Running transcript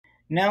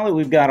now that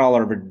we've got all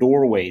of our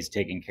doorways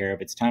taken care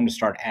of, it's time to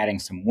start adding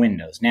some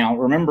windows. Now,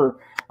 remember,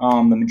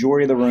 the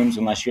majority of the rooms,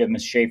 unless you have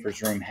Miss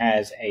Schaefer's room,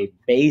 has a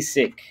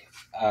basic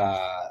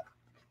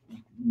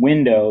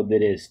window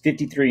that is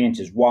 53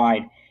 inches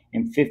wide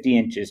and 50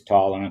 inches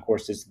tall. And of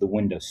course, this is the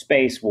window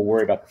space. We'll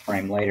worry about the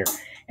frame later.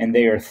 And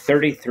they are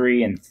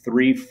 33 and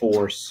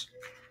 3/4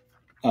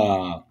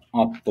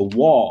 up the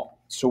wall.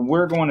 So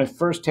we're going to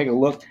first take a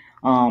look.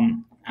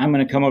 I'm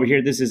going to come over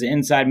here. This is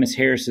inside Miss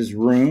Harris's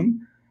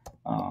room.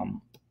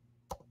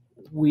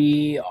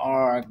 We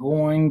are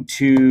going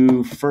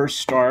to first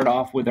start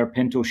off with our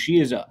pen tool.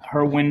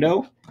 Her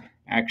window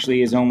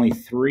actually is only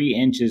 3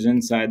 inches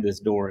inside this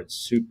door. It's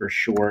super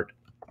short.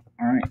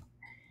 All right.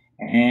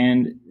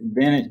 And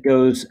then it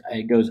goes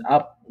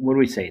up, what do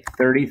we say,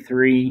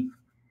 33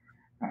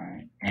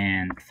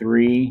 and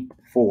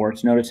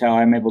 3/4. Notice how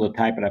I'm able to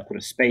type it. I put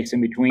a space in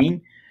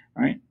between.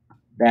 All right.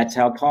 That's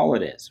how tall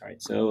it is. All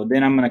right. So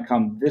then I'm going to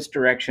come this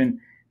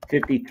direction,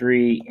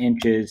 53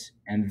 inches,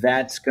 and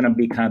that's going to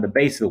be kind of the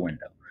base of the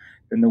window.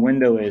 Then the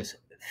window is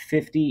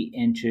 50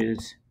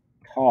 inches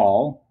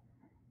tall.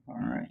 All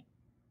right.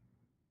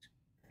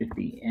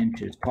 50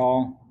 inches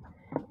tall.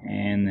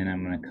 And then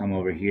I'm going to come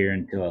over here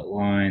until it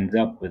lines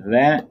up with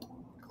that.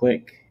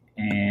 Click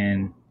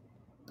and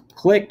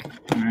click.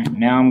 All right,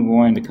 now I'm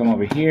going to come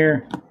over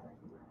here,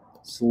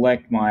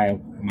 select my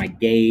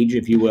gauge,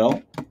 if you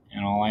will,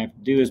 and all I have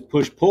to do is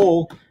push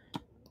pull.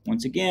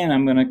 Once again,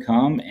 I'm going to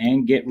come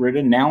and get rid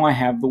of, now I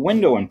have the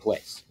window in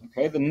place.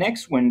 Okay, the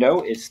next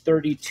window is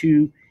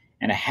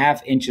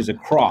 32.5 inches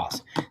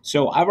across.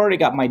 So I've already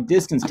got my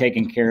distance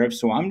taken care of,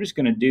 so I'm just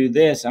going to do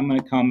this. I'm going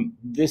to come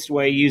this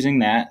way using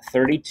that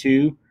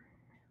 32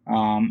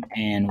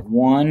 and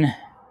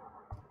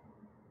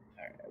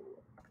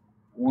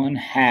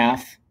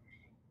 1/2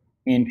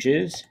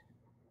 inches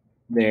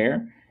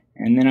there.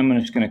 And then I'm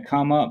just going to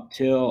come up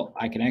till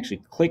I can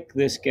actually click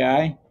this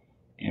guy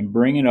and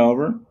bring it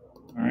over.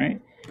 All right.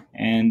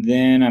 And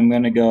then I'm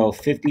going to go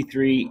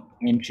 53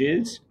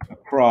 inches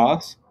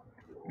across.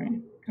 All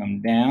right. Come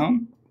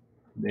down.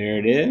 There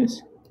it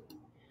is.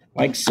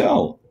 Like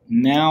so.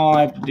 Now all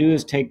I have to do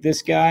is take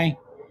this guy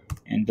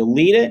and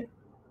delete it.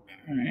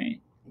 All right.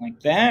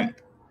 Like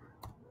that.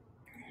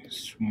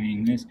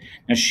 Swing this.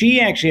 Now she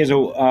actually has a,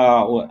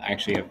 well,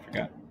 actually I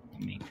forgot.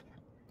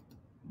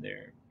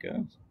 There it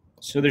goes.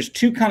 So there's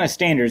two kind of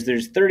standards.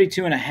 There's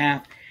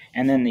 32.5,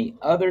 and then the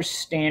other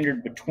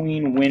standard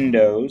between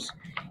windows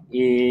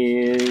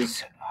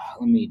is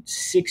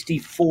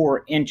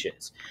 64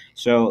 inches.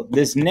 So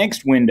this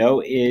next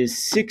window is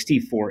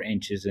 64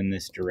 inches in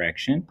this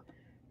direction.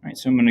 All right,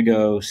 so I'm going to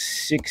go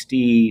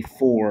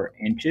 64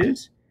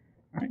 inches.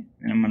 All right,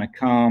 and I'm going to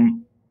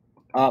come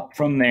up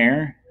from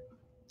there,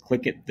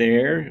 click it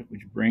there,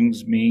 which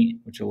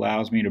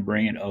allows me to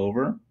bring it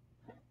over.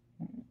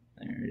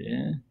 There it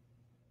is.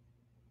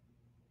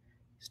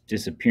 It's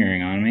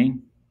disappearing on me.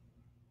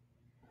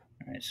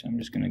 All right, so I'm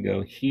just going to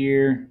go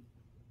here,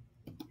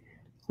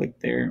 click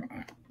there,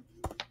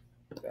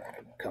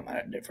 come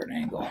at a different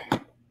angle.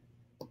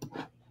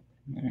 All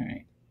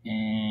right,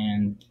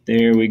 and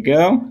there we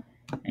go.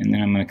 And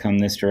then I'm going to come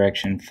this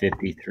direction,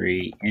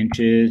 53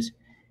 inches,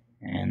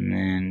 and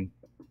then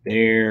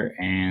there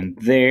and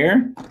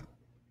there.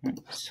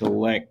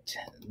 Select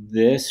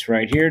this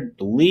right here,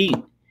 delete,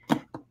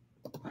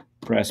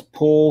 press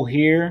pull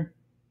here,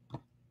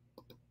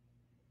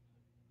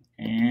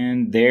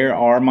 and there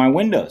are my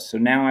windows. So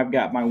now I've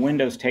got my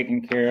windows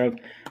taken care of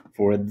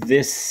for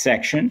this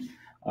section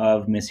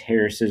of Miss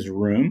Harris's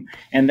room,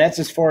 and that's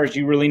as far as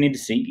you really need to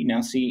see. You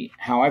now see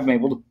how I'm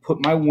able to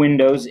put my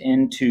windows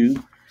into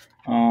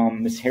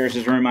Miss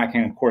Harris's room. I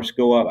can, of course,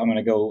 go up. I'm going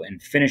to go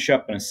and finish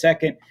up in a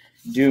second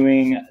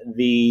doing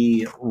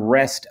the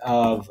rest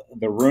of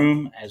the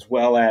room, as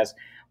well as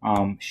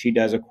she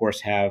does, of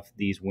course, have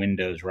these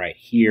windows right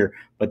here,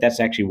 but that's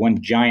actually one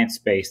giant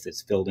space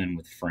that's filled in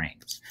with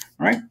frames.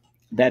 All right,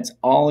 that's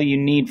all you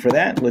need for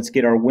that. Let's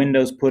get our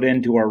windows put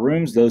into our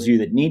rooms. Those of you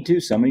that need to,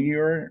 some of you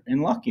are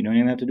in luck. You don't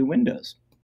even have to do windows.